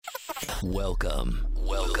Welcome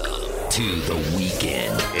to the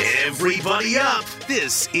weekend. Everybody up.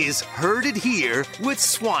 This is Heard It Here with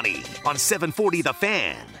Swanee on 740 The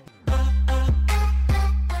Fan.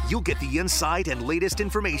 You'll get the insight and latest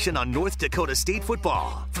information on North Dakota State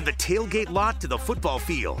football. From the tailgate lot to the football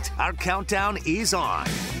field, our countdown is on.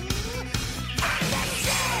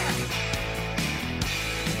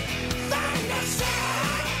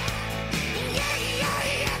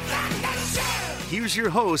 Here's your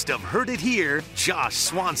host of Heard It Here, Josh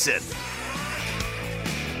Swanson.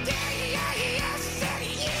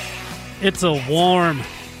 It's a warm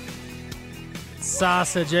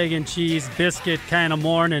sausage, egg, and cheese biscuit kind of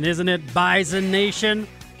morning, isn't it, Bison Nation?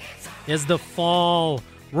 As the fall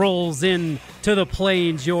rolls in to the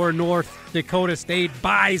plains, your North Dakota State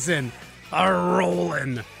Bison are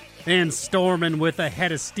rolling and storming with a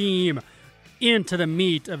head of steam into the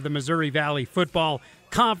meat of the Missouri Valley Football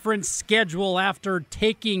Conference schedule after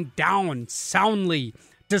taking down soundly,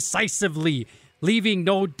 decisively, leaving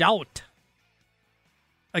no doubt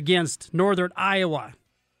against Northern Iowa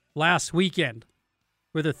last weekend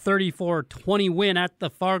with a 34-20 win at the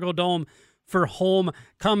Fargo Dome for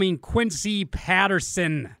homecoming Quincy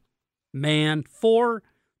Patterson. Man, 4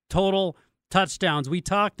 total touchdowns. We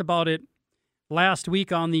talked about it last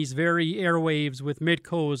week on these very airwaves with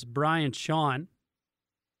Midco's Brian Shawn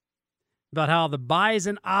about how the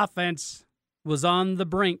Bison offense was on the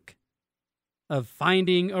brink of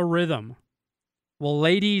finding a rhythm. Well,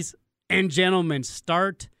 ladies and gentlemen,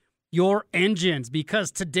 start your engines,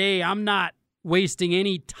 because today I'm not wasting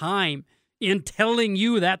any time in telling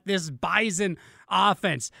you that this Bison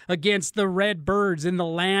offense against the Redbirds in the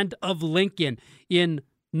land of Lincoln in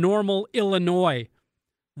Normal, Illinois,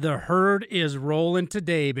 the herd is rolling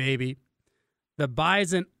today, baby. The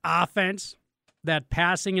Bison offense, that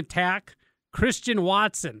passing attack, Christian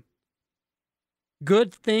Watson.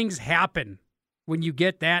 Good things happen when you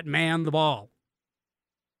get that man the ball.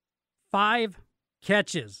 5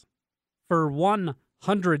 catches for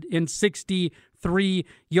 163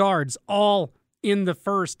 yards, all in the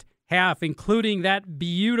first half, including that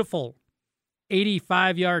beautiful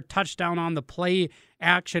 85-yard touchdown on the play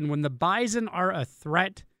action. When the Bison are a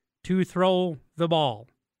threat to throw the ball,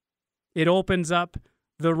 it opens up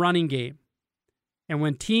the running game. And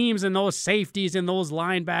when teams and those safeties and those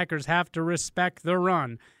linebackers have to respect the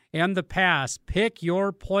run and the pass, pick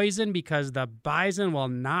your poison, because the Bison will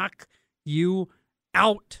knock you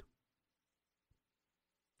out.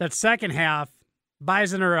 That second half,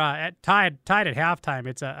 Bison are tied at halftime.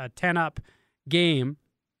 It's a 10-up game.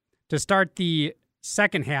 To start the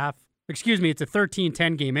second half, it's a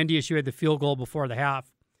 13-10 game. NDSU had the field goal before the half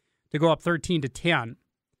to go up 13-10.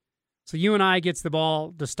 So UNI gets the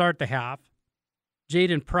ball to start the half.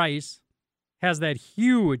 Jaden Price has that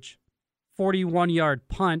huge 41-yard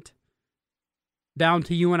punt down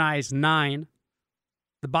to UNI's 9.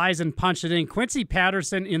 The Bison punched it in. Quincy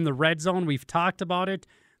Patterson in the red zone. We've talked about it.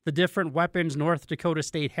 The different weapons North Dakota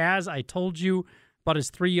State has. I told you about his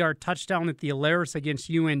 3-yard touchdown at the Alaris against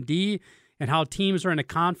UND and how teams are in a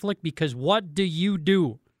conflict, because what do you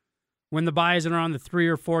do when the Bison are on the 3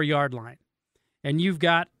 or 4 yard line? And you've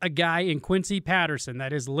got a guy in Quincy Patterson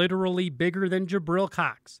that is literally bigger than Jabril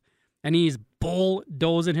Cox, and he's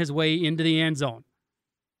bulldozing his way into the end zone.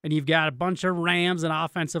 And you've got a bunch of Rams and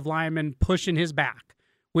offensive linemen pushing his back,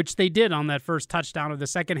 which they did on that first touchdown of the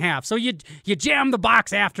second half. So you jam the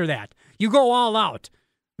box after that. You go all out.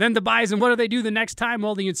 Then the Bison, what do they do the next time?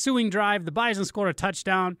 Well, the ensuing drive, the Bison score a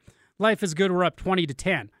touchdown. Life is good. We're up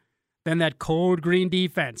 20-10. Then that Code Green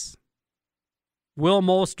defense. Will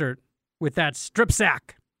Mostert with that strip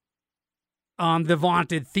sack on the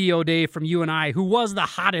vaunted Theo Day from UNI, who was the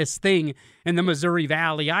hottest thing in the Missouri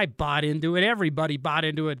Valley. I bought into it. Everybody bought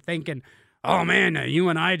into it, thinking, oh man,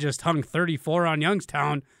 UNI just hung 34 on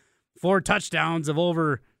Youngstown. 4 touchdowns of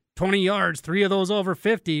over 20 yards, 3 of those over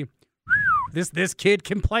 50. This kid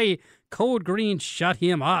can play. Code Green shut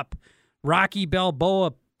him up. Rocky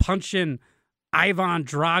Balboa punching Ivan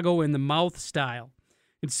Drago in the mouth style.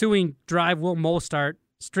 Ensuing drive, Will Mostert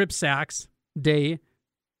strip sacks Day.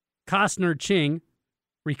 Costner Ching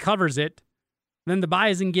recovers it. Then the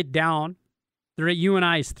Bison get down. They're at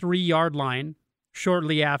UNI's 3 yard line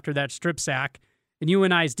shortly after that strip sack. And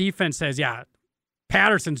UNI's defense says, yeah,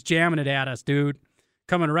 Patterson's jamming it at us, dude.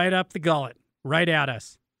 Coming right up the gullet, right at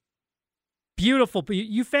us. Beautiful.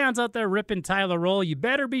 You fans out there ripping Tyler Roll, you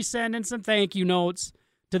better be sending some thank you notes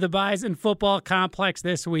to the Bison Football Complex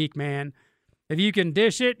this week, man. If you can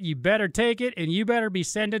dish it, you better take it, and you better be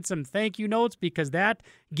sending some thank you notes, because that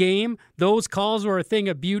game, those calls were a thing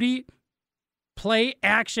of beauty. Play,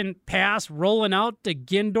 action, pass, rolling out to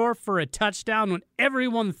Gindorf for a touchdown when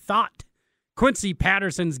everyone thought Quincy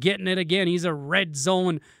Patterson's getting it again. He's a red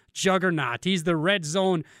zone juggernaut. He's the red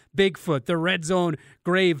zone Bigfoot, the red zone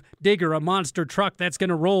grave digger, a monster truck that's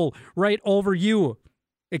going to roll right over you,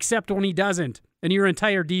 except when he doesn't, and your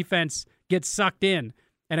entire defense gets sucked in,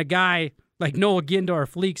 and a guy like Noah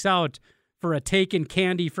Gindorf leaks out for a taken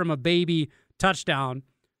candy from a baby touchdown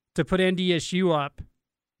to put NDSU up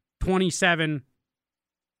 27-10.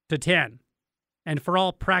 And for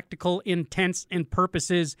all practical intents and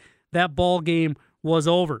purposes, that ball game was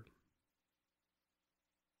over.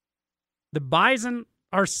 The Bison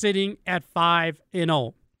are sitting at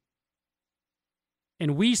 5-0.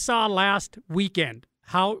 And we saw last weekend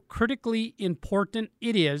how critically important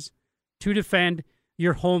it is to defend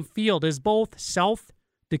your home field, as both South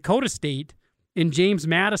Dakota State and James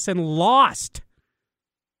Madison lost.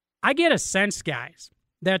 I get a sense, guys,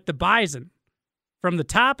 that the Bison, from the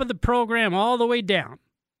top of the program all the way down,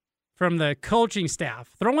 from the coaching staff,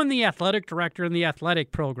 throw in the athletic director and the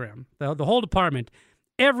athletic program, the whole department,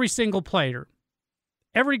 every single player,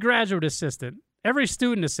 every graduate assistant, every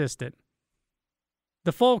student assistant,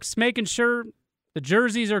 the folks making sure the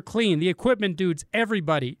jerseys are clean, the equipment dudes,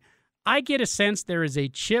 everybody. I get a sense there is a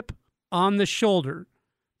chip on the shoulder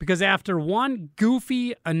because after one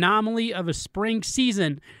goofy anomaly of a spring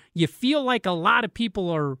season, you feel like a lot of people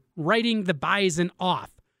are writing the Bison off,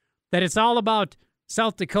 that it's all about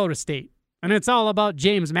South Dakota State, and it's all about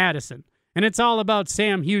James Madison, and it's all about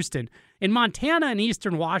Sam Houston. In Montana and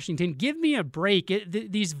Eastern Washington, give me a break.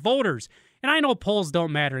 These voters, and I know polls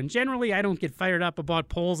don't matter, and generally I don't get fired up about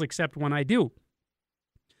polls except when I do.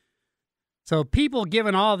 So people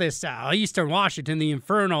giving all this Eastern Washington, the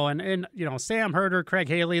Inferno, and you know, Sam Herder, Craig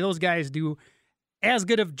Haley, those guys do as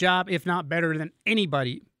good of a job, if not better, than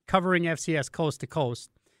anybody covering FCS coast to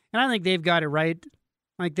coast. And I think they've got it right.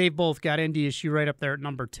 Like they've both got NDSU right up there at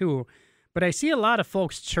number 2. But I see a lot of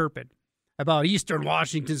folks chirping about Eastern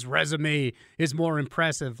Washington's resume is more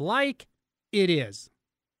impressive. Like it is.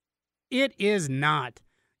 It is not.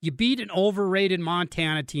 You beat an overrated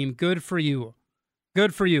Montana team. Good for you.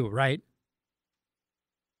 Good for you, right?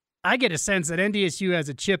 I get a sense that NDSU has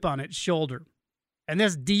a chip on its shoulder. And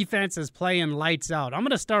this defense is playing lights out. I'm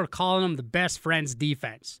going to start calling them the best friends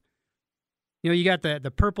defense. You know, you got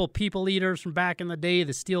the purple people eaters from back in the day,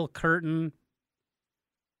 the steel curtain,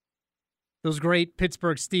 those great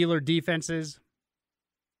Pittsburgh Steelers defenses.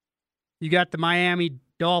 You got the Miami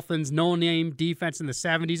Dolphins no-name defense in the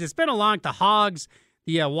 70s. It's been a long time. The Hogs,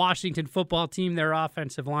 the Washington football team, their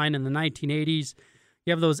offensive line in the 1980s.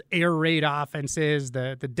 You have those air raid offenses,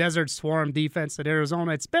 the Desert Swarm defense at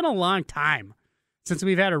Arizona. It's been a long time since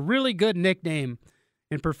we've had a really good nickname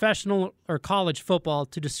in professional or college football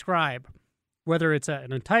to describe whether it's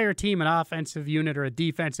an entire team, an offensive unit, or a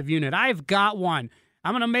defensive unit. I've got one.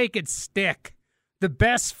 I'm going to make it stick. The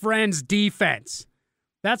best friends defense.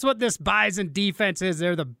 That's what this Bison defense is.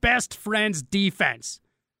 They're the best friends defense.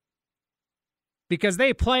 Because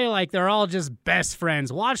they play like they're all just best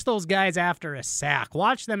friends. Watch those guys after a sack.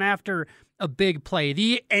 Watch them after a big play.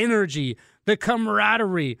 The energy, the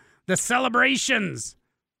camaraderie, the celebrations.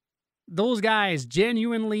 Those guys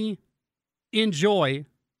genuinely enjoy,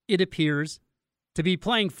 it appears, to be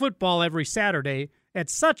playing football every Saturday at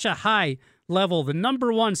such a high level. The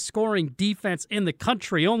number 1 scoring defense in the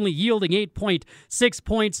country, only yielding 8.6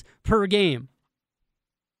 points per game.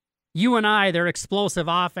 UNI, their explosive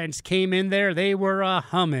offense, came in there. They were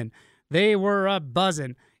humming. They were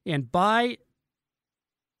buzzing. And by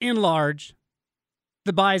and large,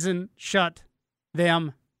 the Bison shut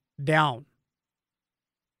them down.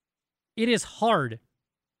 It is hard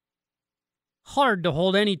to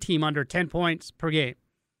hold any team under 10 points per game.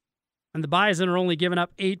 And the Bison are only giving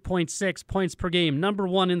up 8.6 points per game. Number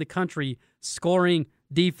 1 in the country scoring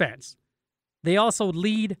defense. They also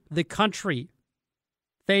lead the country.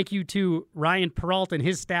 Thank you to Ryan Peralta and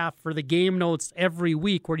his staff for the game notes every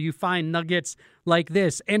week where you find nuggets like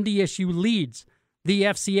this. NDSU leads the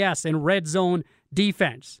FCS in red zone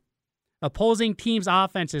defense. Opposing teams'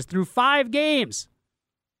 offenses through 5 games.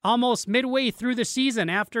 Almost midway through the season.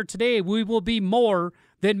 After today, we will be more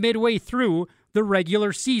than midway through the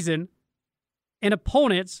regular season. And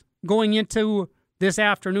opponents going into this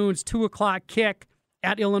afternoon's 2 o'clock kick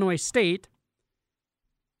at Illinois State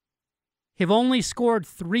have only scored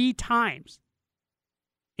 3 times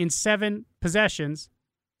in 7 possessions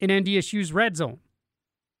in NDSU's red zone.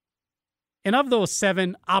 And of those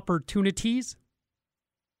 7 opportunities,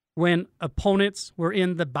 when opponents were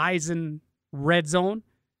in the Bison red zone,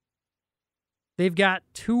 they've got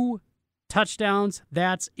 2 touchdowns,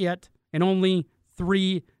 that's it, and only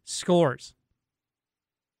 3 scores.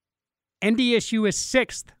 NDSU is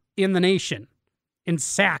 6th in the nation in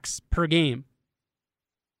sacks per game.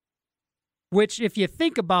 which, if you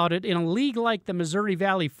think about it, in a league like the Missouri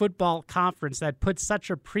Valley Football Conference that puts such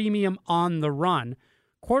a premium on the run,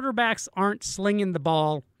 quarterbacks aren't slinging the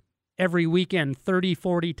ball every weekend 30,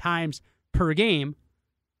 40 times per game,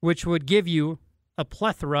 which would give you a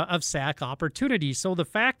plethora of sack opportunities. So the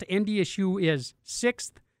fact NDSU is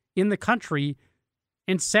 6th in the country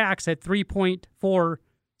in sacks at 3.4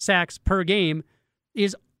 sacks per game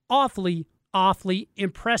is awfully, awfully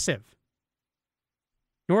impressive.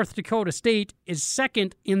 North Dakota State is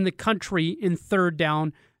 2nd in the country in third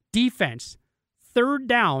down defense. Third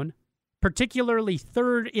down, particularly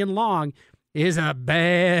third and long, is a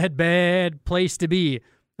bad, bad place to be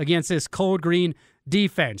against this Code Green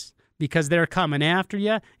defense, because they're coming after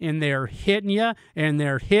you, and they're hitting you, and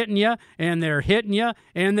they're hitting you, and they're hitting you,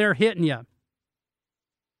 and they're hitting you.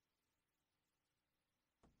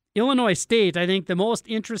 Illinois State, I think the most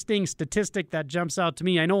interesting statistic that jumps out to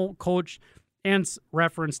me, I know Coach Entz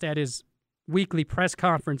referenced at his weekly press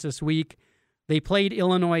conference this week, they played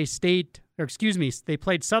they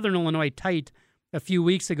played Southern Illinois tight a few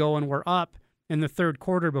weeks ago and were up in the third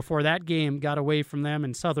quarter before that game got away from them,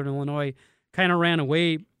 and Southern Illinois kind of ran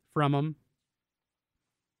away from them.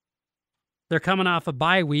 They're coming off a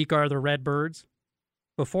bye week, are the Redbirds.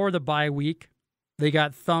 Before the bye week, they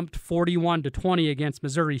got thumped 41-20 against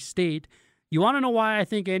Missouri State. You want to know why I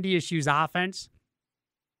think NDSU's offense,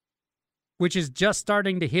 which is just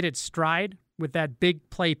starting to hit its stride with that big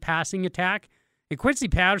play passing attack, and Quincy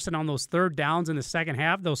Patterson on those third downs in the second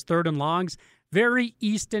half, those third and longs, very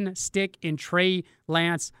Easton Stick and Trey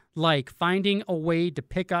Lance-like, finding a way to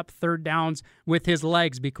pick up third downs with his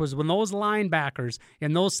legs, because when those linebackers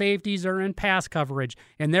and those safeties are in pass coverage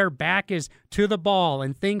and their back is to the ball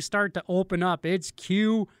and things start to open up, it's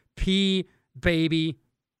QP, baby,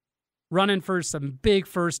 running for some big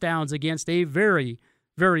first downs against a very,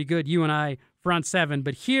 very good UNI front seven.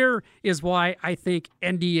 But here is why I think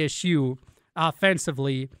NDSU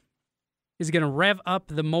offensively is going to rev up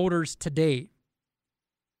the motors today.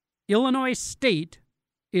 Illinois State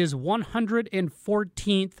is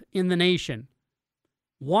 114th in the nation.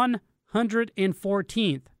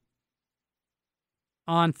 114th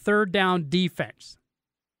on third down defense.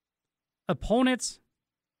 Opponents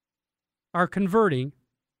are converting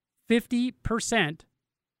 50%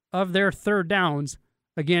 of their third downs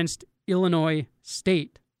against Illinois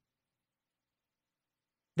State.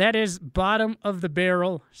 That is bottom of the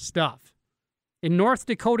barrel stuff. In North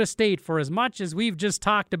Dakota State, for as much as we've just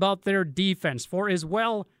talked about their defense, for as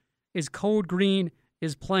well as Code Green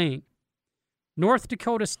is playing, North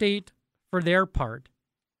Dakota State, for their part,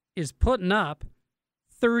 is putting up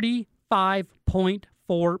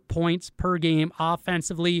 35.4 points per game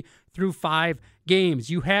offensively through 5 games.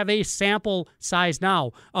 You have a sample size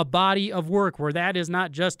now, a body of work where that is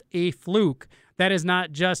not just a fluke. That is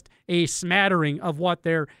not just a smattering of what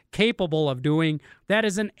they're capable of doing. That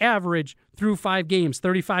is an average through 5 games,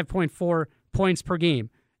 35.4 points per game,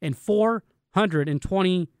 and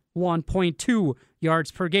 421.2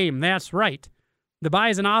 yards per game. That's right. The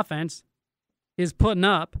Bison offense is putting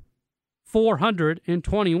up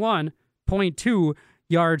 421.2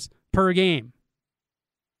 yards per game.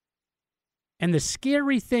 And the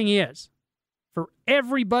scary thing is, for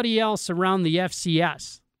everybody else around the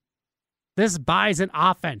FCS, this Bison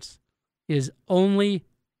offense is only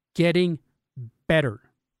getting better.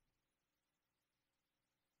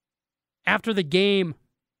 After the game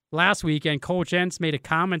last weekend, Coach Entz made a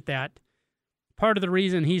comment that part of the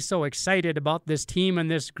reason he's so excited about this team and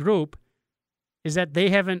this group is that they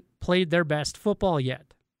haven't played their best football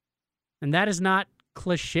yet. And that is not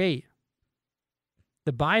cliche.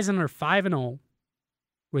 The Bison are 5-0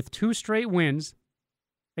 with 2 straight wins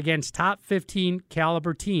against top 15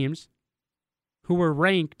 caliber teams who were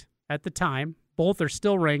ranked at the time. Both are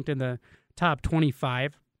still ranked in the top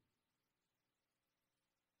 25.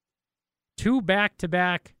 2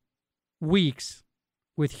 back-to-back weeks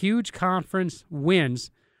with huge conference wins.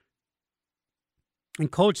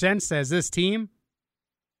 And Coach Entz says this team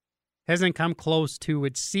hasn't come close to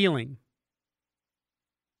its ceiling.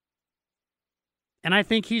 And I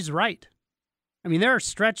think he's right. I mean, there are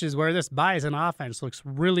stretches where this Bison offense looks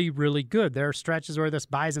really, really good. There are stretches where this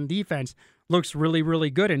Bison defense looks really, really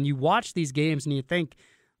good. And you watch these games and you think,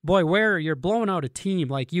 boy, where you're blowing out a team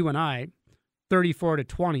like UNI,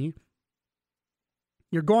 34-20.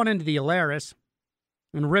 You're going into the Alaris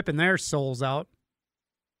and ripping their souls out.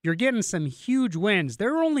 You're getting some huge wins.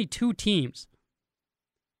 There are only 2 teams.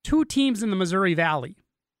 2 teams in the Missouri Valley,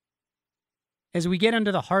 as we get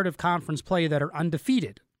into the heart of conference play, that are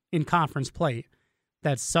undefeated in conference play.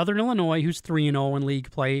 That's Southern Illinois, who's 3-0 in league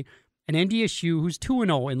play, and NDSU, who's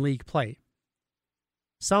 2-0 in league play.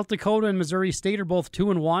 South Dakota and Missouri State are both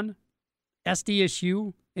 2-1.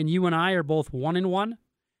 SDSU and UNI are both 1-1.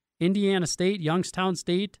 Indiana State, Youngstown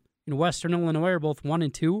State, and Western Illinois are both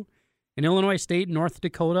 1-2. And Illinois State and North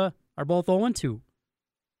Dakota are both 0-2.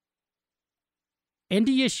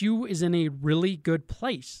 NDSU is in a really good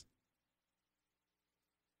place.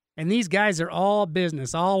 And these guys are all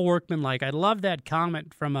business, all workmanlike. I love that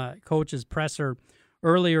comment from a coach's presser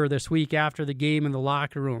earlier this week after the game in the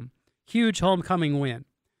locker room. Huge homecoming win.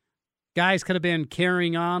 Guys could have been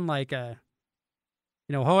carrying on like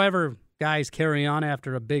however guys carry on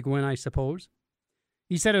after a big win, I suppose.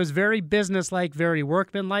 He said it was very businesslike, very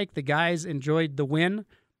workmanlike. The guys enjoyed the win,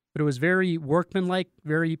 but it was very workmanlike,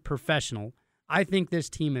 very professional. I think this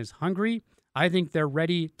team is hungry. I think they're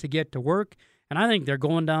ready to get to work. And I think they're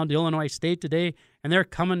going down to Illinois State today, and they're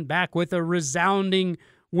coming back with a resounding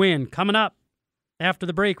win. Coming up after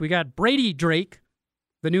the break, we got Brady Drake,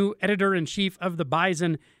 the new editor-in-chief of the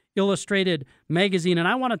Bison Illustrated magazine. And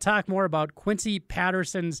I want to talk more about Quincy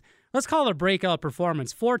Patterson's, let's call it a breakout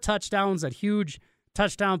performance. 4 touchdowns, a huge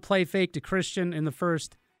touchdown play fake to Christian in the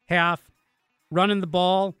first half, running the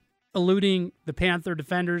ball, eluding the Panther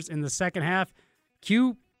defenders in the second half.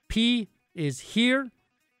 QP is here,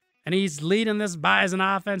 and he's leading this Bison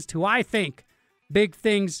offense to, I think, big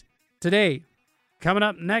things today. Coming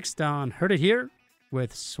up next on Heard It Here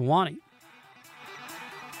with Swanee.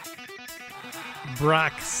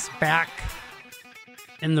 Brock Spack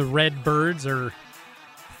and the Redbirds are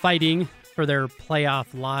fighting for their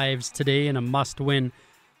playoff lives today in a must-win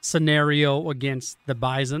scenario against the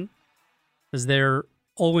Bison, as they're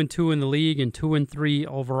 0-2 in the league and 2-3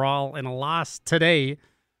 overall, and a loss today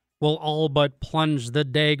will all but plunge the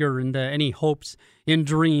dagger into any hopes and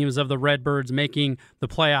dreams of the Redbirds making the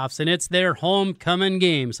playoffs. And it's their homecoming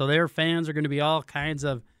game, so their fans are going to be all kinds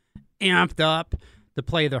of amped up to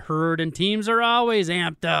play the Herd, and teams are always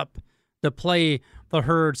amped up to play the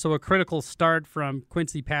Herd. So a critical start from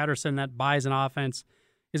Quincy Patterson, that Bison offense,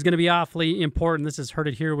 is going to be awfully important. This is Heard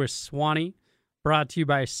It Here with Swanee, brought to you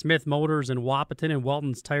by Smith Motors in Wahpeton and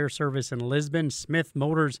Welton's Tire Service in Lisbon. Smith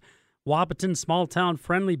Motors, Wahpeton, small town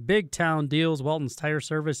friendly, big town deals. Welton's Tire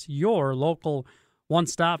Service, your local one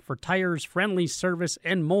stop for tires, friendly service,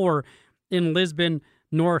 and more in Lisbon,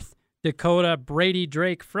 North Dakota. Brady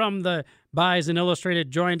Drake from the Bison Illustrated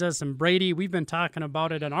joins us. And Brady, we've been talking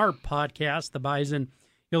about it on our podcast, the Bison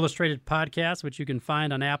Illustrated podcast, which you can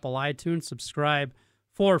find on Apple iTunes. Subscribe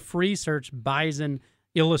for free. Search Bison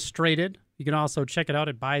Illustrated. You can also check it out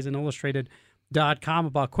at bisonillustrated.com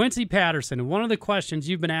about Quincy Patterson. And one of the questions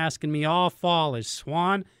you've been asking me all fall is,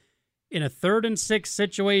 Swan, in a 3rd and 6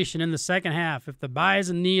 situation in the second half, if the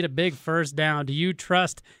Bison need a big first down, do you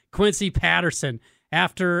trust Quincy Patterson?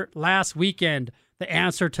 After last weekend, the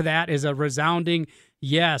answer to that is a resounding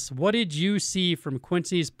yes. What did you see from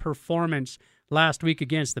Quincy's performance last week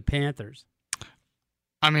against the Panthers?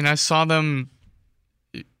 I mean, I saw them,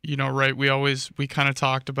 right, we kind of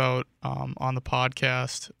talked about on the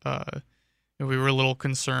podcast, we were a little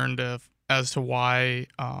concerned as to why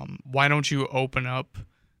don't you open up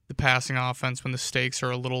the passing offense when the stakes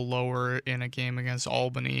are a little lower in a game against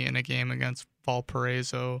Albany, in a game against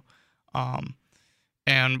Valparaiso,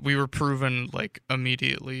 and we were proven like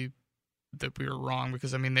immediately that we were wrong,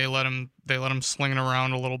 because I mean they let him sling it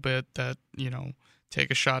around a little bit, that take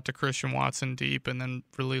a shot to Christian Watson deep and then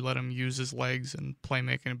really let him use his legs and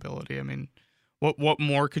playmaking ability. I mean, what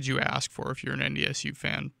more could you ask for if you're an NDSU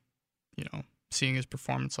fan, seeing his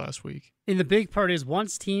performance last week? And the big part is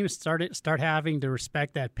once teams start having to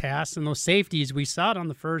respect that pass and those safeties, we saw it on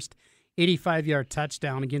the first 85-yard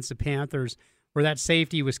touchdown against the Panthers, where that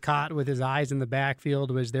safety was caught with his eyes in the backfield,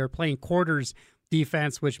 was they're playing quarters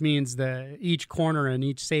defense, which means each corner and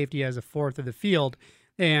each safety has a fourth of the field,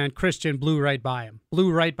 and Christian blew right by him, blew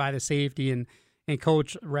right by the safety, and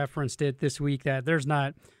Coach referenced it this week that there's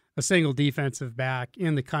not a single defensive back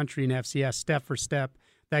in the country in FCS, step for step,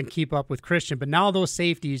 that can keep up with Christian. But now those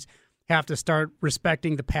safeties have to start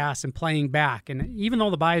respecting the pass and playing back. And even though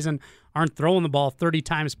the Bison aren't throwing the ball 30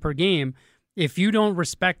 times per game, if you don't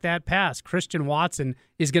respect that pass, Christian Watson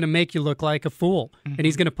is going to make you look like a fool, and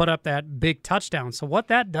he's going to put up that big touchdown. So what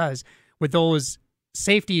that does with those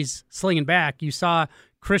safeties slinging back, you saw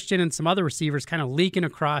Christian and some other receivers kind of leaking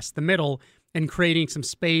across the middle and creating some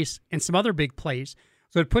space and some other big plays.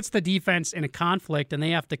 So it puts the defense in a conflict, and they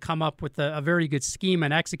have to come up with a very good scheme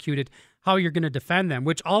and execute it, how you're going to defend them,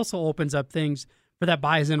 which also opens up things for that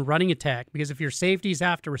Bison running attack. Because if your safeties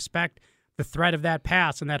have to respect the threat of that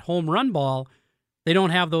pass and that home run ball, they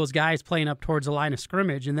don't have those guys playing up towards the line of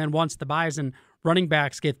scrimmage. And then once the Bison running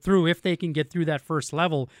backs get through, if they can get through that first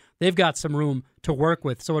level, they've got some room to work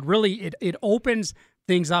with. So it really it opens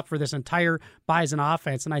things up for this entire Bison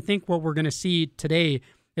offense. And I think what we're going to see today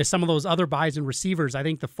is some of those other Bison receivers. I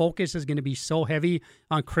think the focus is going to be so heavy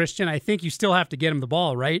on Christian. I think you still have to get him the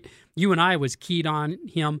ball, right? You and I was keyed on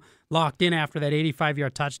him, locked in after that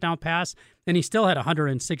 85-yard touchdown pass, and he still had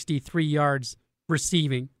 163 yards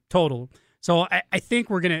receiving total. So I think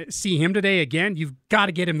we're going to see him today again. You've got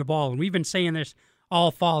to get him the ball. And we've been saying this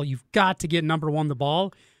all fall. You've got to get number one the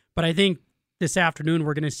ball. But I think this afternoon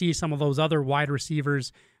we're going to see some of those other wide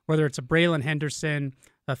receivers, whether it's a Braylon Henderson,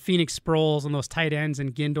 a Phoenix Sproles, and those tight ends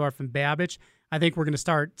in Gindorf and Babbage. I think we're going to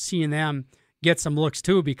start seeing them get some looks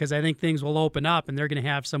too, because I think things will open up and they're going to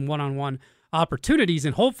have some one-on-one opportunities.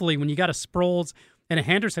 And hopefully when you got a Sproles and a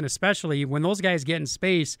Henderson especially, when those guys get in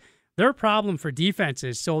space, they're a problem for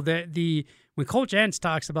defenses. So that when Coach Entz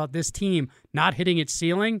talks about this team not hitting its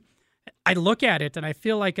ceiling, I look at it and I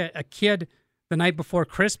feel like a kid the night before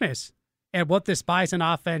Christmas at what this Bison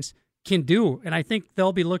offense can do. And I think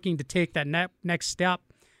they'll be looking to take that next step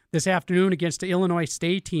this afternoon against the Illinois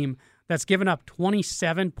State team that's given up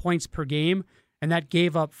 27 points per game, and that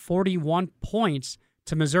gave up 41 points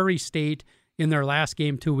to Missouri State in their last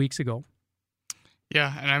game 2 weeks ago.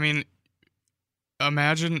 Yeah, and I mean,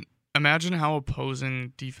 imagine how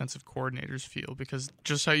opposing defensive coordinators feel, because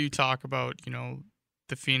just how you talk about,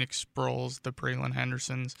 the Phoenix Sproles, the Braylon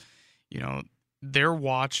Hendersons, they're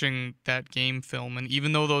watching that game film, and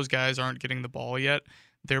even though those guys aren't getting the ball yet,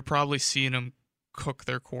 they're probably seeing them cook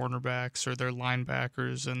their cornerbacks or their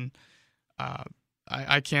linebackers, and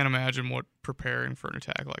I can't imagine what preparing for an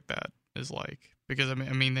attack like that is like, because I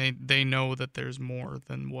mean they know that there's more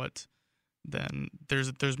than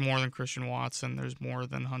there's more than Christian Watson, there's more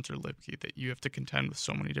than Hunter Lipke, that you have to contend with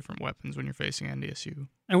so many different weapons when you're facing NDSU.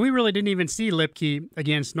 And we really didn't even see Lipke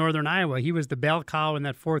against Northern Iowa. He was the bell cow in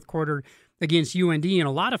that fourth quarter against UND. And a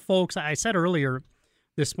lot of folks, I said earlier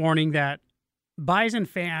this morning that Bison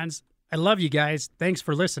fans, I love you guys. Thanks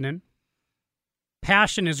for listening.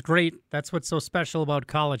 Passion is great. That's what's so special about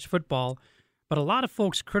college football. But a lot of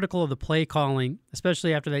folks critical of the play calling,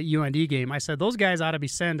 especially after that UND game. I said those guys ought to be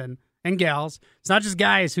sending, and gals. It's not just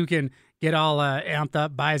guys who can get all amped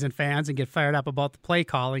up, Bison fans, and get fired up about the play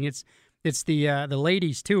calling. It's the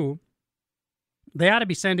ladies too. They ought to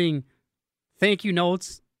be sending thank you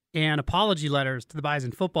notes and apology letters to the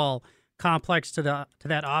Bison football complex, to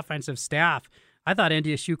that offensive staff. I thought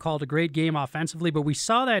NDSU called a great game offensively, but we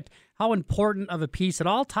saw that how important of a piece it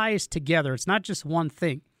all ties together. It's not just one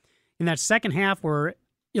thing. In that second half where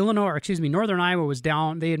Northern Iowa was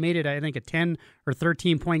down, they had made it, I think, a 10 or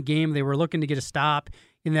 13-point game. They were looking to get a stop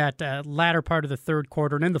in that latter part of the third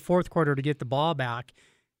quarter and in the fourth quarter to get the ball back.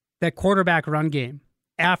 That quarterback run game,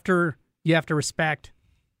 after you have to respect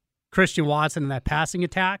Christian Watson and that passing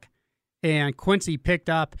attack, and Quincy picked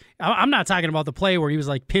up, I'm not talking about the play where he was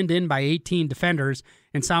like pinned in by 18 defenders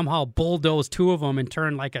and somehow bulldozed two of them and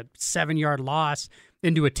turned like a 7-yard loss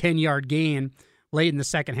into a 10-yard gain late in the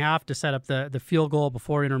second half to set up the field goal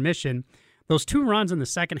before intermission. Those two runs in the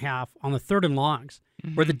second half on the third and longs,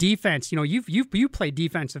 where the defense, you played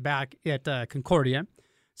defensive back at Concordia.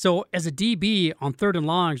 So as a DB on third and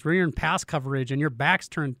longs, where you're in pass coverage and your back's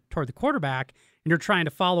turned toward the quarterback and you're trying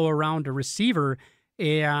to follow around a receiver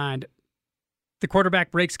and the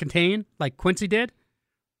quarterback breaks contain like Quincy did,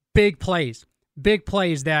 big plays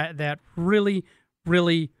that really,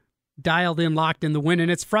 really dialed in, locked in the win. And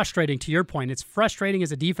it's frustrating, to your point. It's frustrating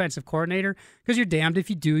as a defensive coordinator because you're damned if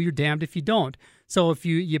you do, you're damned if you don't. So if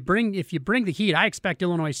you bring the heat, I expect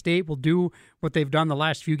Illinois State will do what they've done the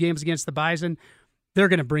last few games against the Bison. They're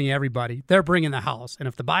going to bring everybody. They're bringing the house. And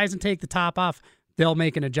if the Bison take the top off, they'll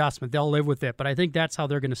make an adjustment. They'll live with it. But I think that's how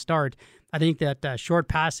they're going to start. I think that short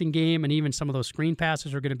passing game and even some of those screen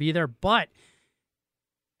passes are going to be there. But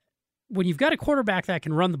when you've got a quarterback that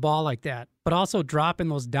can run the ball like that, but also drop in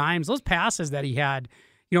those dimes, those passes that he had,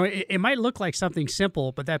 it might look like something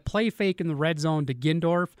simple, but that play fake in the red zone to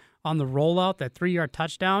Gindorf on the rollout, that 3-yard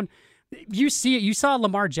touchdown, you see it. You saw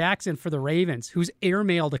Lamar Jackson for the Ravens, who's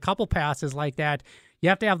airmailed a couple passes like that. You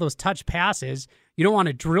have to have those touch passes. You don't want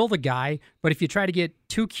to drill the guy, but if you try to get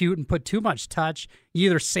too cute and put too much touch, you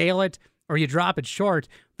either sail it or you drop it short.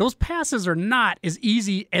 Those passes are not as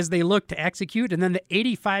easy as they look to execute. And then the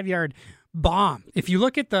 85-yard bomb. If you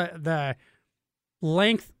look at the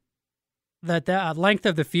length of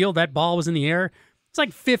the field, that ball was in the air. It's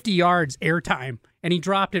like 50 yards airtime, and he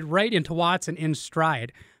dropped it right into Watson in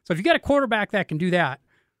stride. So if you got a quarterback that can do that,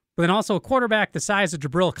 but then also a quarterback the size of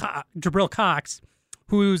Jabril Cox,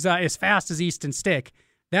 who's as fast as Easton Stick,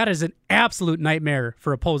 that is an absolute nightmare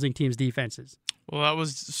for opposing teams' defenses. Well, that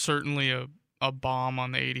was certainly a a bomb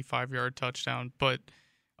on the 85-yard touchdown. But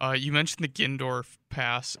you mentioned the Gindorf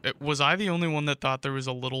pass. Was I the only one that thought there was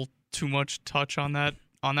a little too much touch on that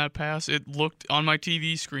pass? It looked on my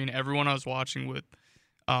TV screen. Everyone I was watching with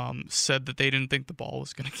said that they didn't think the ball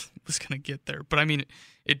was gonna get there. But I mean,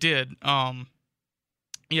 it did.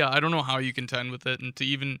 Yeah, I don't know how you contend with it, and to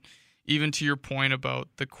even to your point about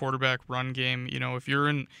the quarterback run game, if you're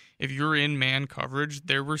in man coverage,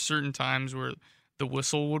 there were certain times where the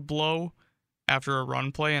whistle would blow after a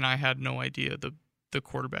run play, and I had no idea the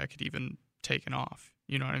quarterback had even taken off.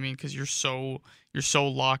 You know what I mean? Because you're so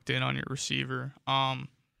locked in on your receiver.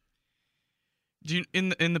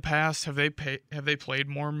 In the past, have they played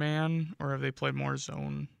more man, or have they played more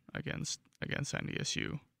zone against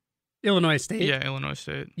NDSU? Illinois State? Yeah, Illinois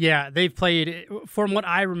State. Yeah, they've played, from what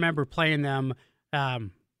I remember playing them, a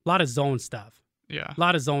lot of zone stuff. Yeah. A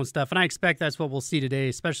lot of zone stuff, and I expect that's what we'll see today,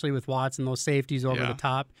 especially with Watson, those safeties over the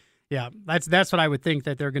top. Yeah, that's what I would think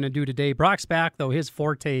that they're going to do today. Brock's back, though. His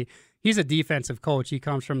forte, he's a defensive coach. He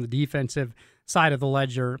comes from the defensive side of the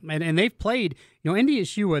ledger, and they've played,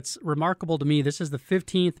 NDSU, what's remarkable to me, this is the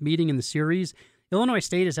 15th meeting in the series. Illinois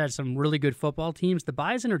State has had some really good football teams. The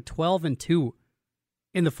Bison are 12-2.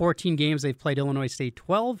 In the 14 games they've played Illinois State,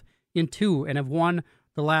 12-2, and have won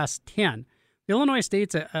the last 10. Illinois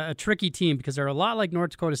State's a tricky team because they're a lot like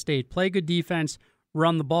North Dakota State. Play good defense,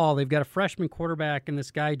 run the ball. They've got a freshman quarterback in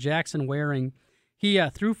this guy, Jackson Waring. He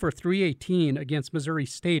threw for 318 against Missouri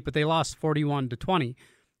State, but they lost 41-20.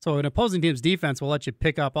 So an opposing team's defense will let you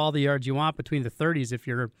pick up all the yards you want between the 30s if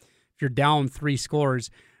you're down 3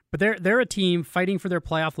 scores. But they're a team fighting for their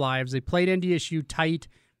playoff lives. They played NDSU tight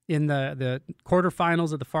in the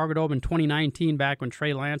quarterfinals at the Fargo Dome in 2019, back when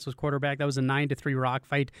Trey Lance was quarterback. That was a 9-3 rock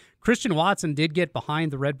fight. Christian Watson did get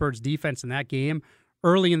behind the Redbirds defense in that game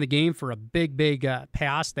early in the game for a big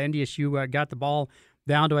pass. The NDSU got the ball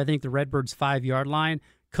down to, I think, the Redbirds' 5-yard line.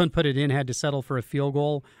 Couldn't put it in, had to settle for a field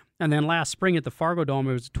goal. And then last spring at the Fargo Dome,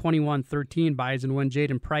 it was a 21-13 Bison win.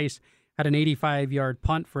 Jaden Price had an 85-yard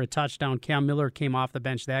punt for a touchdown. Cam Miller came off the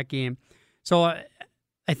bench that game. So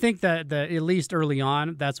I think that at least early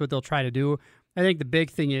on, that's what they'll try to do. I think the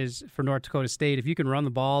big thing is for North Dakota State, if you can run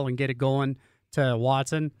the ball and get it going to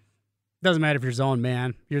Watson, doesn't matter if you're zone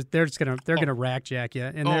man. They're gonna rack jack you.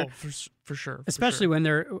 And for sure. Especially when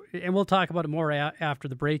they're, and we'll talk about it more after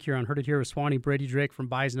the break here on Heard It Here with Swanee. Brady Drake from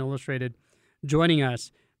Bison Illustrated joining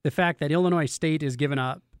us. The fact that Illinois State is giving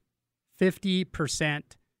up 50%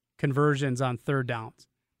 conversions on third downs,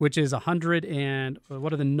 which is 100 and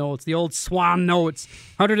what are the notes? The old Swan notes,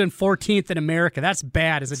 114th in America. That's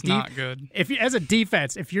bad. It's not good. As a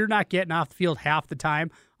defense, if you're not getting off the field half the time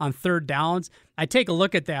on third downs, I take a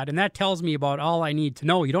look at that, and that tells me about all I need to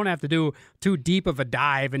know. You don't have to do too deep of a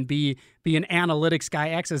dive and be an analytics guy,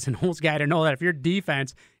 X's and O's guy to know that if your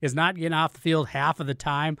defense is not getting off the field half of the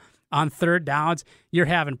time on third downs, you're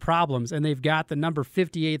having problems. And they've got the number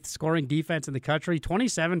 58th scoring defense in the country.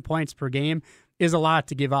 27 points per game is a lot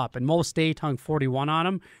to give up. And Mo State hung 41 on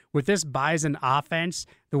them. With this Bison offense,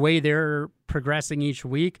 the way they're progressing each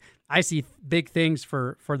week, I see big things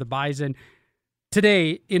for the Bison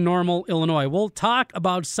today in Normal, Illinois. We'll talk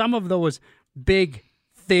about some of those big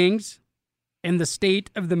things in the state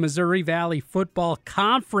of the Missouri Valley Football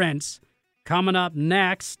Conference coming up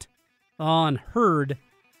next on Heard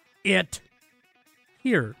It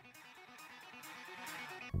Here.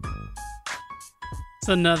 It's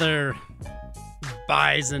another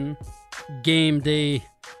Bison game day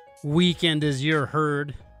weekend, as you're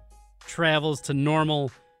heard. Travels to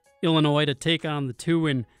Normal, Illinois to take on the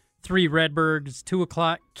 2-3 Redbirds.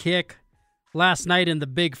 2:00 kick last night in the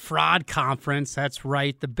Big Fraud Conference. That's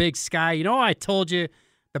right, the Big Sky. I told you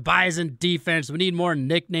the Bison defense, we need more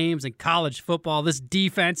nicknames in college football. This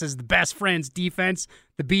defense is the best friends defense.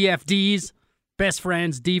 The BFDs, best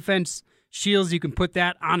friends defense. Shields, you can put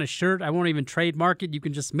that on a shirt. I won't even trademark it. You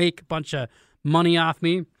can just make a bunch of money off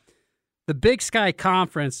me. The Big Sky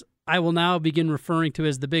Conference, I will now begin referring to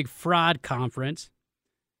as the Big Fraud Conference.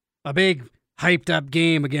 A big hyped up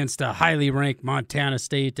game against a highly ranked Montana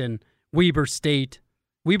State and Weber State.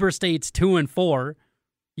 Weber State's 2-4.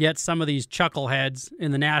 Yet some of these chuckleheads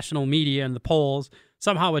in the national media and the polls,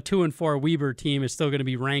 somehow a 2-4 Weber team is still going to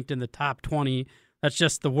be ranked in the top 20. That's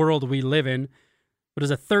just the world we live in. It was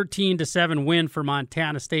a 13-7 win for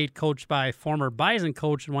Montana State, coached by former Bison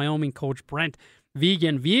coach and Wyoming coach Brent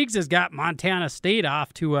Vigen. Vigs has got Montana State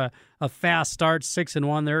off to a fast start,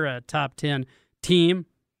 6-1. They're a top 10 team.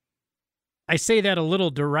 I say that a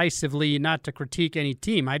little derisively, not to critique any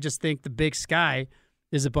team. I just think the Big Sky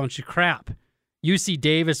is a bunch of crap. UC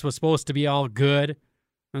Davis was supposed to be all good,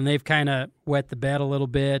 and they've kind of wet the bed a little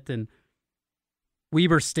bit. And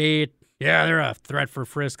Weber State, Yeah, they're a threat for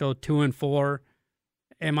Frisco, 2-4.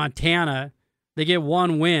 And Montana, they get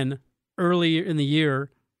one win early in the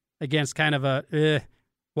year against kind of a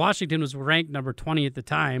Washington was ranked number 20 at the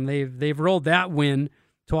time. They've rolled that win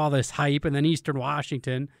to all this hype, and then Eastern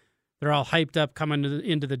Washington, they're all hyped up coming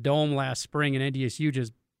into the Dome last spring, and NDSU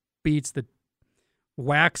just beats the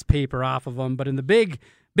wax paper off of them. But in the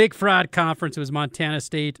big fraud conference, it was Montana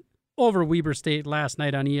State over Weber State last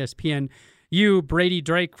night on ESPN. Brady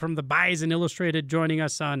Drake from the Bison Illustrated joining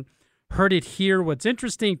us on Heard It Here. What's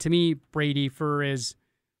interesting to me, Brady, for as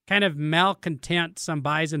kind of malcontent some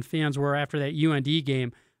Bison fans were after that UND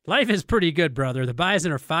game, life is pretty good, brother. The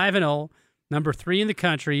Bison are 5-0, number 3 in the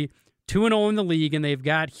country, 2-0 in the league, and they've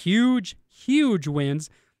got huge wins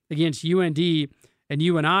against UND and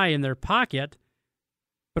UNI in their pocket.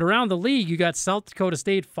 But around the league, you got South Dakota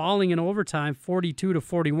State falling in overtime,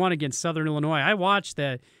 42-41 against Southern Illinois. I watched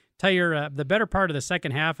the better part of the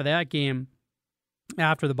second half of that game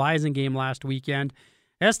after the Bison game last weekend.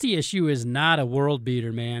 SDSU is not a world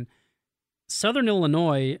beater, man. Southern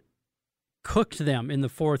Illinois cooked them in the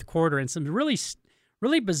fourth quarter, and some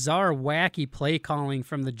really bizarre, wacky play calling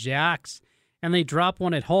from the Jacks, and they drop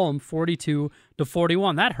one at home,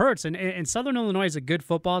 42-41. That hurts, and Southern Illinois is a good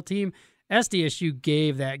football team. SDSU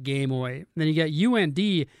gave that game away. And then you got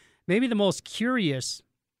UND, maybe the most curious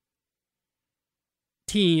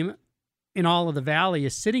team in all of the Valley,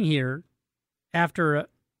 is sitting here after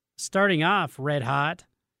starting off red hot.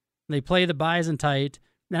 They play the Bison tight.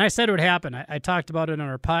 And I said it would happen. I talked about it on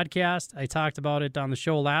our podcast. I talked about it on the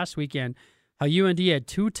show last weekend, how UND had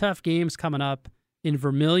 2 tough games coming up in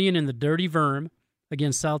Vermilion and the Dirty Verm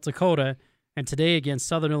against South Dakota, and today against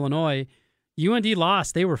Southern Illinois. UND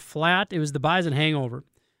lost. They were flat. It was the Bison hangover.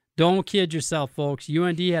 Don't kid yourself, folks.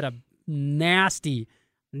 UND had a nasty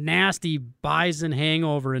Bison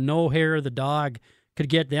hangover, and no hair of the dog could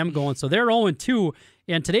get them going. So they're 0-2,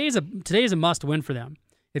 and today's a must-win for them.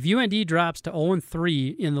 If UND drops to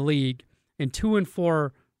 0-3 in the league and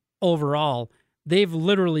 2-4 overall, they've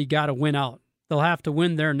literally got to win out. They'll have to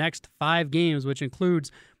win their next 5 games, which includes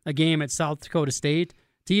a game at South Dakota State,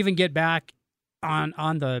 to even get back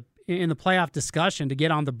in the playoff discussion, to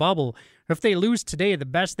get on the bubble. If they lose today, the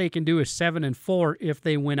best they can do is 7-4 if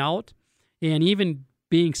they win out. And even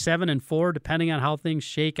being 7-4, depending on how things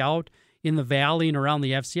shake out in the Valley and around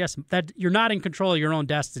the FCS, that you're not in control of your own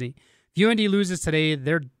destiny. If UND loses today,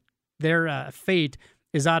 their fate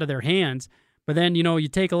is out of their hands. But then, you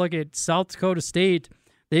take a look at South Dakota State.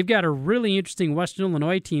 They've got a really interesting Western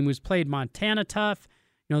Illinois team who's played Montana tough.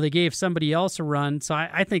 They gave somebody else a run. So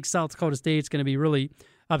I think South Dakota State's going to be really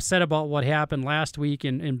upset about what happened last week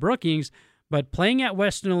in Brookings. But playing at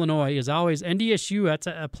Western Illinois is always NDSU. That's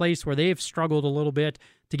a place where they've struggled a little bit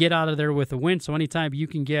to get out of there with a win. So anytime you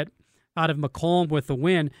can get out of Macomb with a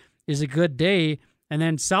win is a good day. And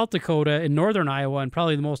then South Dakota and Northern Iowa, and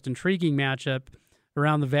probably the most intriguing matchup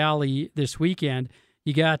around the Valley this weekend.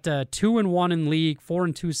 You got 2-1 in league,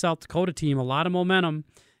 4-2 South Dakota team. A lot of momentum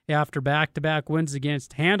after back-to-back wins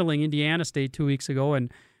against handling Indiana State 2 weeks ago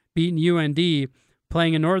and beating UND,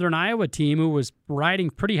 playing a Northern Iowa team who was riding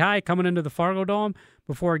pretty high coming into the Fargo Dome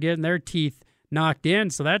before getting their teeth knocked in.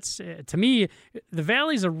 So that's, to me, the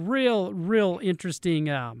Valley's a real interesting.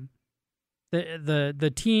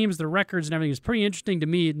 The teams, the records, and everything is pretty interesting to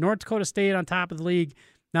me. North Dakota State on top of the league,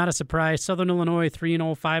 not a surprise. Southern Illinois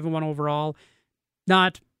 3-0, 5-1 overall,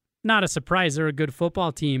 not a surprise. They're a good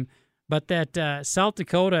football team, but that South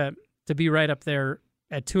Dakota to be right up there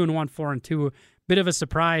at 2-1, 4-2, bit of a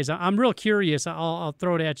surprise. I'm real curious. I'll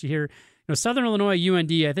throw it at you here. Southern Illinois,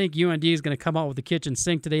 UND. I think UND is going to come out with the kitchen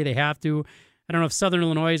sink today. They have to. I don't know if Southern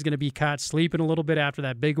Illinois is going to be caught sleeping a little bit after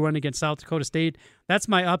that big win against South Dakota State. That's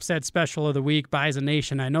my upset special of the week, Bison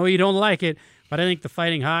Nation. I know you don't like it, but I think the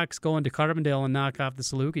Fighting Hawks go into Carbondale and knock off the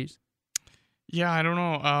Salukis. Yeah, I don't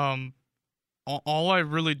know. All I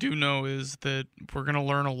really do know is that we're going to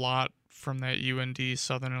learn a lot from that UND,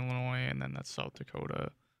 Southern Illinois, and then that South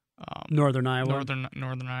Dakota, Northern Iowa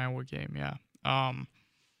game. Yeah.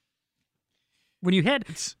 When you head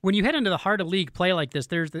into the heart of league play like this,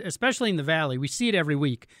 especially in the Valley, we see it every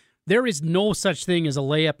week. There is no such thing as a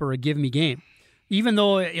layup or a give me game. Even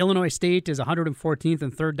though Illinois State is 114th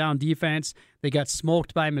in third down defense, they got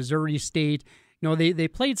smoked by Missouri State. They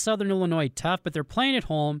played Southern Illinois tough, but they're playing at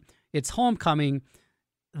home. It's homecoming.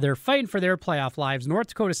 They're fighting for their playoff lives. North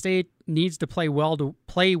Dakota State needs to play well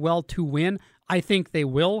to win. I think they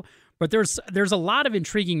will. But there's a lot of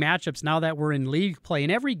intriguing matchups now that we're in league play,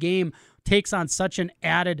 and every game takes on such an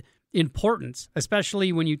added importance,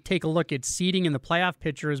 especially when you take a look at seeding in the playoff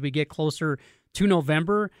picture as we get closer to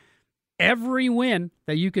November. Every win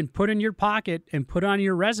that you can put in your pocket and put on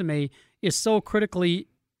your resume is so critically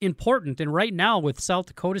important. And right now, with South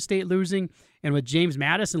Dakota State losing and with James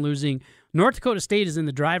Madison losing, North Dakota State is in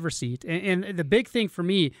the driver's seat. And the big thing for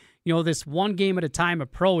me, this one game at a time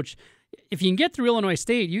approach, if you can get through Illinois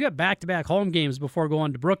State, you got back-to-back home games before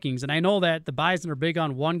going to Brookings. And I know that the Bison are big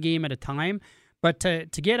on one game at a time, but to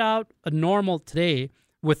get out a normal today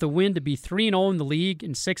with a win to be 3-0 in the league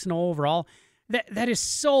and 6-0 overall, that is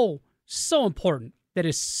so important. That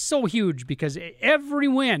is so huge, because every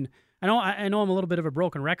win, I know I'm a little bit of a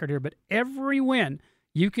broken record here, but every win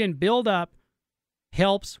you can build up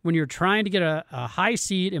helps when you're trying to get a high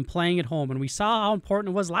seed and playing at home. And we saw how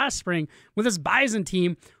important it was last spring with this Bison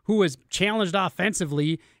team, who was challenged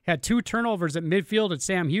offensively, had 2 turnovers at midfield at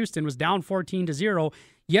Sam Houston, was down 14-0,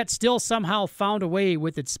 yet still somehow found a way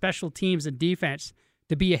with its special teams and defense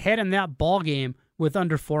to be ahead in that ball game with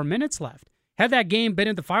under 4 minutes left. Had that game been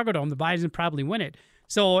at the Fargo Dome, the Bison probably win it.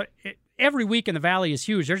 So every week in the Valley is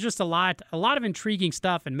huge. There's just a lot of intriguing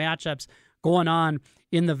stuff and matchups going on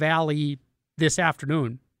in the Valley this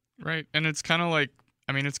afternoon. Right, and it's kind of like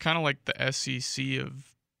the SEC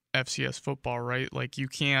of FCS football, right? Like you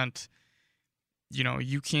can't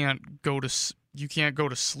go to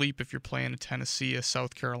sleep if you're playing a Tennessee, a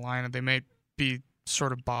South Carolina. They may be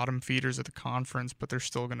sort of bottom feeders of the conference, but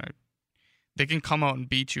they can come out and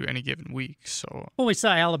beat you any given week. So we saw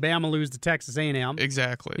Alabama lose to Texas A&M.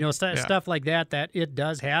 Exactly. Stuff like that it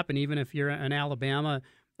does happen, even if you're an Alabama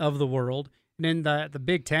of the world. And then the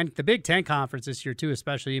Big Ten conference this year too,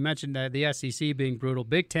 especially. You mentioned the SEC being brutal.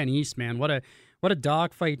 Big Ten East, man, what a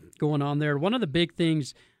dogfight going on there. One of the big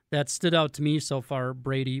things that stood out to me so far,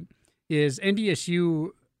 Brady, is NDSU,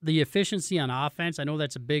 the efficiency on offense. I know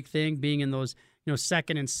that's a big thing, being in those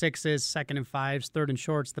 2nd and 6s, 2nd and 5s, 3rd and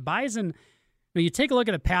shorts. The Bison, you take a look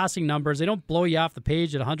at the passing numbers. They don't blow you off the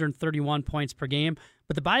page at 131 points per game,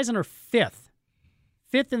 but the Bison are fifth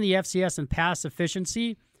in the FCS in pass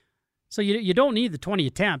efficiency. So you don't need the 20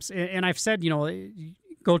 attempts. And I've said,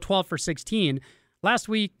 go 12 for 16. Last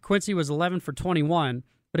week, Quincy was 11 for 21.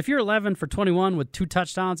 But if you're 11 for 21 with 2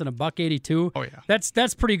 touchdowns and a $182, oh yeah,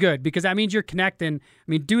 that's pretty good, because that means you're connecting.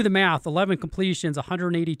 Do the math: 11 completions,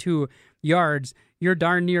 182 yards. You're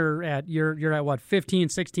darn near you're at what, 15,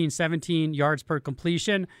 16, 17 yards per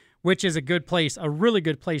completion, which is a really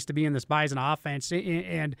good place to be in this Bison offense.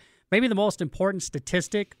 And maybe the most important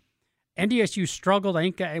statistic, NDSU struggled, I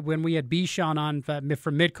think, when we had Bichon on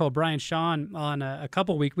from Midco, Brian Shawn, on a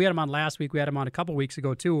couple weeks. We had him on last week. We had him on a couple weeks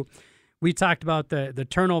ago, too. We talked about the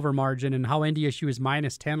turnover margin and how NDSU is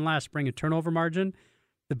 -10 last spring in turnover margin.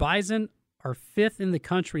 The Bison are 5th in the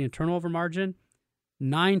country in turnover margin,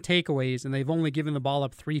 9 takeaways, and they've only given the ball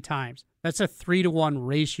up 3 times. That's a 3-to-1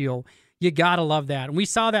 ratio. You got to love that. And we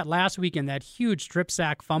saw that last week in that huge strip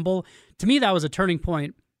sack fumble. To me, that was a turning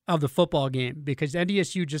point of the football game, because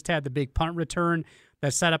NDSU just had the big punt return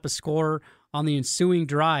that set up a score on the ensuing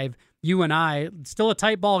drive. UNI, still a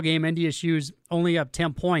tight ball game. NDSU's only up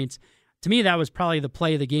 10 points. To me, that was probably the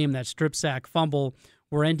play of the game, that strip sack fumble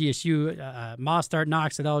where NDSU, Mostart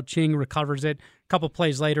knocks it out, Ching recovers it. A couple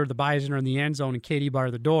plays later, the Bison are in the end zone and Katie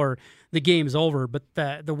bar the door. The game's over. But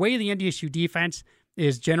the way the NDSU defense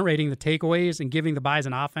is generating the takeaways and giving the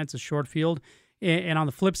Bison offense a short field, and on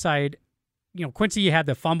the flip side, Quincy had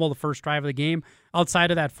the fumble the first drive of the game.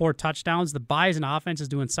 Outside of that 4 touchdowns, the Bison offense is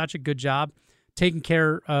doing such a good job taking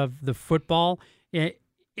care of the football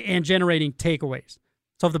and generating takeaways.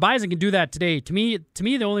 So if the Bison can do that today, to me,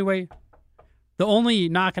 the only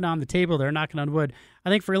knocking on the table there, knocking on wood, I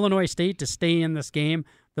think for Illinois State to stay in this game,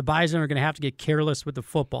 the Bison are going to have to get careless with the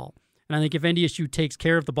football. And I think if NDSU takes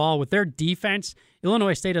care of the ball with their defense,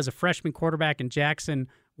 Illinois State has a freshman quarterback in Jackson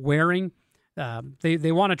Waring.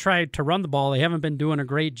 They want to try to run the ball. They haven't been doing a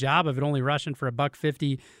great job of it, only rushing for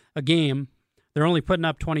 $150 a game. They're only putting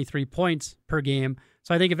up 23 points per game.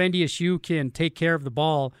 So I think if NDSU can take care of the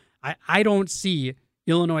ball, I don't see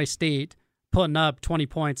Illinois State putting up 20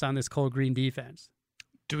 points on this Cold Green defense.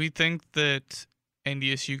 Do we think that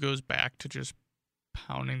NDSU goes back to just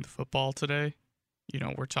pounding the football today?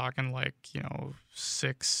 We're talking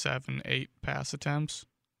 6, 7, 8 pass attempts.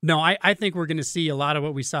 No, I think we're going to see a lot of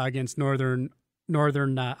what we saw against Northern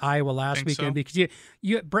Iowa last weekend, because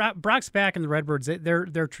Brock's back in the Redbirds.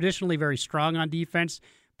 They're traditionally very strong on defense,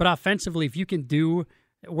 but offensively, if you can do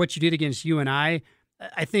what you did against UNI,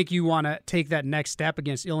 I think you want to take that next step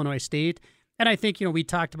against Illinois State. And I think we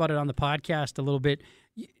talked about it on the podcast a little bit.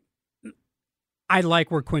 I like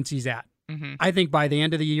where Quincy's at. Mm-hmm. I think by the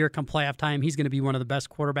end of the year, come playoff time, he's going to be one of the best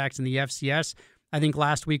quarterbacks in the FCS. I think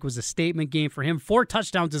last week was a statement game for him. 4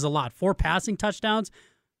 touchdowns is a lot. 2 passing touchdowns,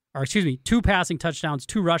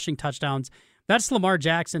 2 rushing touchdowns. That's Lamar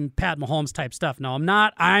Jackson, Pat Mahomes type stuff. No,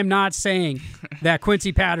 I'm not saying that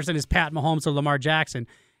Quincy Patterson is Pat Mahomes or Lamar Jackson.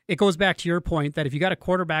 It goes back to your point that if you got a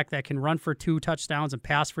quarterback that can run for 2 touchdowns and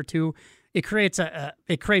pass for 2, it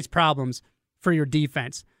creates problems for your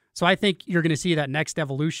defense. So I think you're going to see that next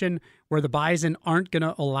evolution where the Bison aren't going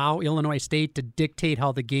to allow Illinois State to dictate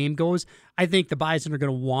how the game goes. I think the Bison are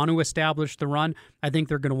going to want to establish the run. I think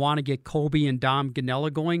they're going to want to get Kobe and Dom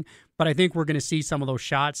Ganella going. But I think we're going to see some of those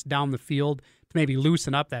shots down the field to maybe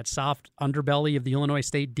loosen up that soft underbelly of the Illinois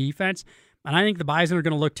State defense. And I think the Bison are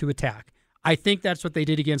going to look to attack. I think that's what they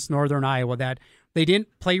did against Northern Iowa, that they didn't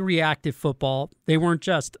play reactive football. They weren't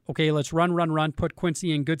just, okay, let's run, put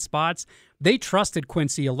Quincy in good spots. They trusted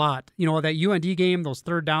Quincy a lot. You know, that UND game, those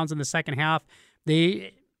third downs in the second half,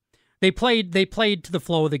 they played to the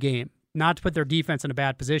flow of the game, not to put their defense in a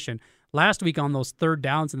bad position. Last week on those third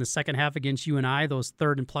downs in the second half against UNI, those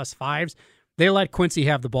third and plus 5s, they let Quincy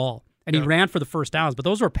have the ball. And he ran for the first downs, but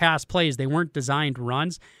those were pass plays. They weren't designed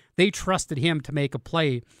runs. They trusted him to make a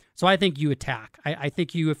play. So I think you attack. I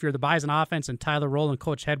think if you're the Bison offense and Tyler Roll and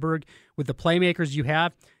Coach Hedberg, with the playmakers you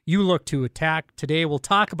have, you look to attack. Today we'll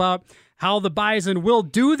talk about how the Bison will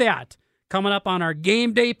do that. Coming up on our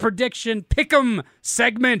game day prediction pick'em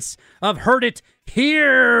segments of Heard It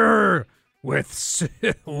Here with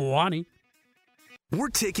Swanee. We're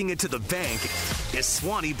taking it to the bank as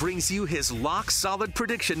Swanee brings you his lock-solid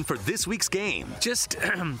prediction for this week's game. Just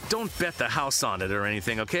don't bet the house on it or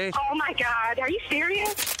anything, okay? Oh, my God. Are you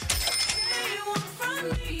serious?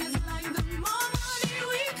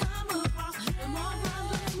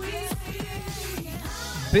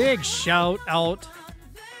 Big shout out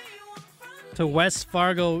to West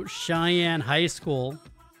Fargo Cheyenne High School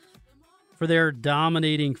for their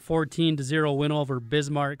dominating 14-0 win over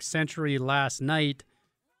Bismarck Century last night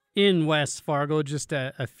in West Fargo, just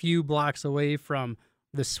a few blocks away from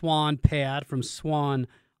the Swan Pad, from Swan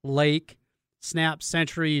Lake. Snap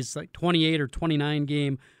Century's 28 or 29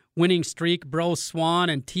 game winning streak. Bro Swan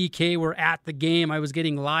and TK were at the game. I was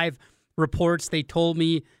getting live reports. They told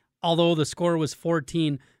me, although the score was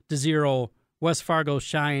 14-0, West Fargo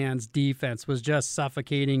Cheyenne's defense was just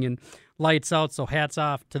suffocating and lights out. So hats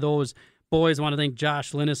off to those boys. I want to thank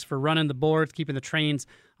Josh Linus for running the boards, keeping the trains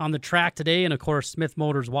on the track today. And, of course, Smith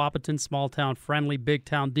Motors Wahpeton, small-town friendly,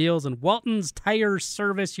 big-town deals. And Walton's Tire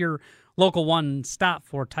Service, your local one-stop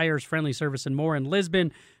for tires, friendly service, and more in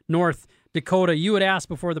Lisbon, North Dakota. You had asked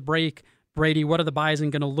before the break, Brady, what are the Bison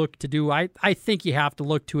going to look to do? I think you have to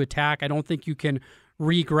look to attack. I don't think you can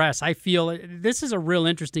regress. I feel this is a real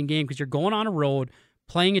interesting game because you're going on a road,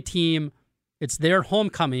 playing a team. It's their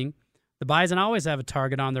homecoming. The Bison always have a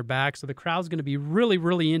target on their back, so the crowd's going to be really,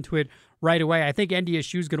 really into it right away. I think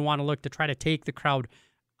NDSU is going to want to look to try to take the crowd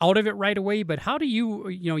out of it right away. But how do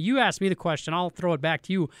you asked me the question, I'll throw it back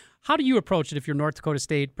to you. How do you approach it if you're North Dakota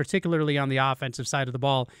State, particularly on the offensive side of the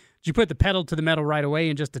ball? Do you put the pedal to the metal right away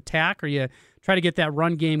and just attack, or you try to get that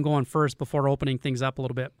run game going first before opening things up a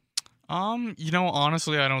little bit?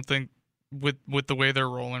 Honestly, I don't think with the way they're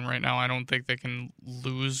rolling right now, I don't think they can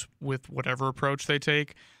lose with whatever approach they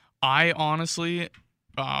take. I honestly,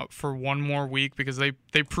 for one more week, because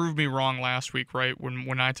they proved me wrong last week, right?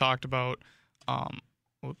 When I talked about, on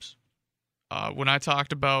the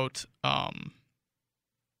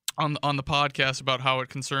podcast about how it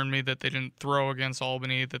concerned me that they didn't throw against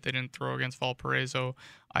Albany, that they didn't throw against Valparaiso,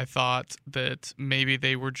 I thought that maybe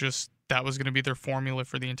they were that was going to be their formula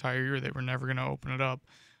for the entire year. They were never going to open it up.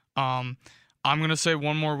 I'm going to say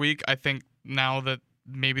one more week. I think now that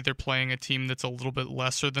maybe they're playing a team that's a little bit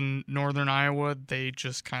lesser than Northern Iowa, they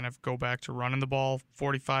just kind of go back to running the ball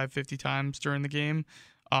 45, 50 times during the game.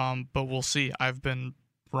 But we'll see. I've been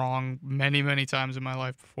wrong many, many times in my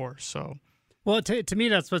life before. So, well, to me,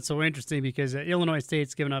 that's what's so interesting because Illinois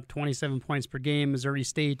State's given up 27 points per game. Missouri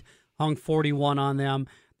State hung 41 on them.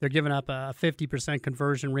 They're giving up a 50%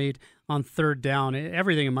 conversion rate on third down.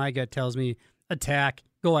 Everything in my gut tells me attack,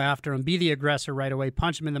 go after them, be the aggressor right away,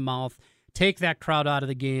 punch them in the mouth, take that crowd out of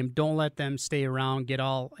the game. Don't let them stay around, get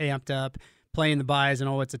all amped up, playing the Bison.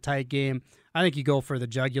 Oh, it's a tight game. I think you go for the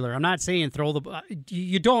jugular. I'm not saying throw the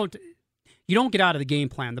you don't get out of the game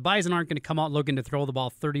plan. The Bison aren't going to come out looking to throw the ball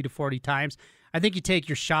 30 to 40 times. I think you take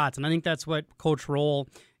your shots, and I think that's what Coach Roll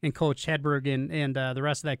and Coach Hedberg and the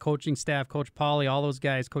rest of that coaching staff, Coach Pauly, all those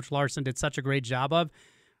guys, Coach Larson did such a great job of.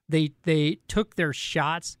 They took their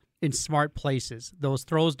shots in smart places. Those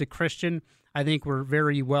throws to Christian, I think, were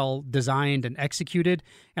very well designed and executed.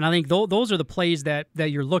 And I think those are the plays that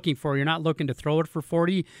you're looking for. You're not looking to throw it for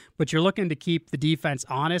 40, but you're looking to keep the defense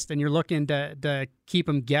honest, and you're looking to keep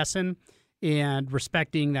them guessing and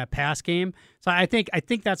respecting that pass game. So I think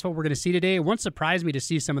that's what we're going to see today. It won't surprise me to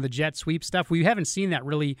see some of the jet sweep stuff. We haven't seen that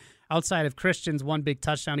really outside of Christian's one big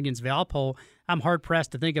touchdown against Valpo. I'm hard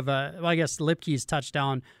pressed to think of I guess Lipke's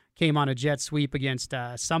touchdown came on a jet sweep against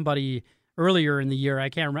somebody earlier in the year. I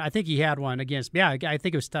can't remember. I think he had one against, I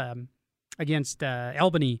think it was against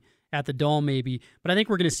Albany at the Dome maybe. But I think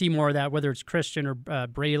we're going to see more of that, whether it's Christian or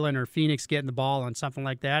Braylon or Phoenix getting the ball on something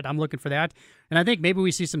like that. I'm looking for that. And I think maybe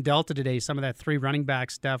we see some Delta today, some of that 3 running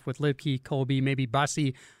back stuff with Lipke, Colby, maybe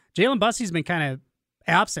Bussey. Jalen Bussey's been kind of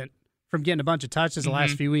absent from getting a bunch of touches the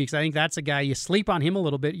last few weeks. I think that's a guy, you sleep on him a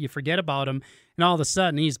little bit, you forget about him, and all of a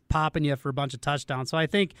sudden he's popping you for a bunch of touchdowns. So I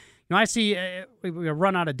think, I see we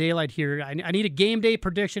run out of daylight here. I need a game day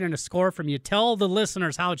prediction and a score from you. Tell the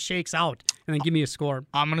listeners how it shakes out, and then give me a score.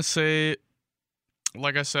 I'm going to say,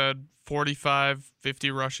 like I said, 45,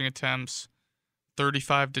 50 rushing attempts,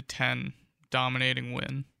 35-10 dominating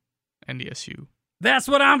win, NDSU. That's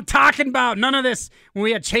what I'm talking about. None of this. When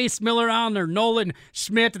we had Chase Miller on or Nolan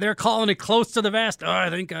Schmidt, they're calling it close to the vest.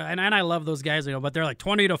 I think, and I love those guys, but they're like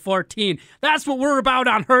 20-14. That's what we're about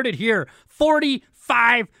on Heard It Here.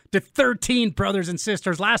 45-13, brothers and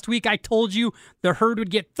sisters. Last week I told you the Herd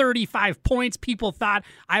would get 35 points. People thought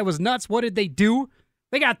I was nuts. What did they do?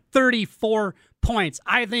 They got 34 points.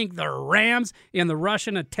 I think the Rams in the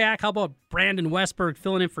Russian attack. How about Brandon Westberg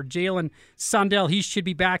filling in for Jalen Sundell? He should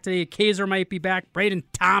be back today. Kaiser might be back. Braden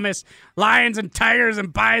Thomas, Lions and Tigers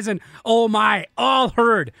and Bison. Oh my, all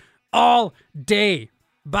Herd, all day.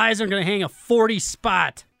 Bison are going to hang a 40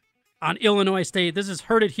 spot on Illinois State. This is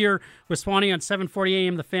Heard It Here with Swanee on 740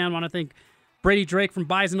 AM. The Fan. Want to thank Brady Drake from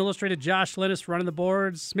Bison Illustrated, Josh Linus running the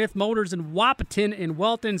boards, Smith Motors in Wapaton, and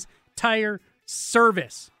Welton's Tire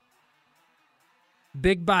Service.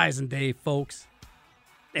 Big Bison Day, folks.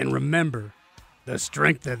 And remember, the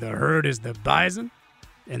strength of the herd is the bison,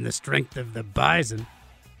 and the strength of the bison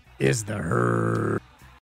is the herd.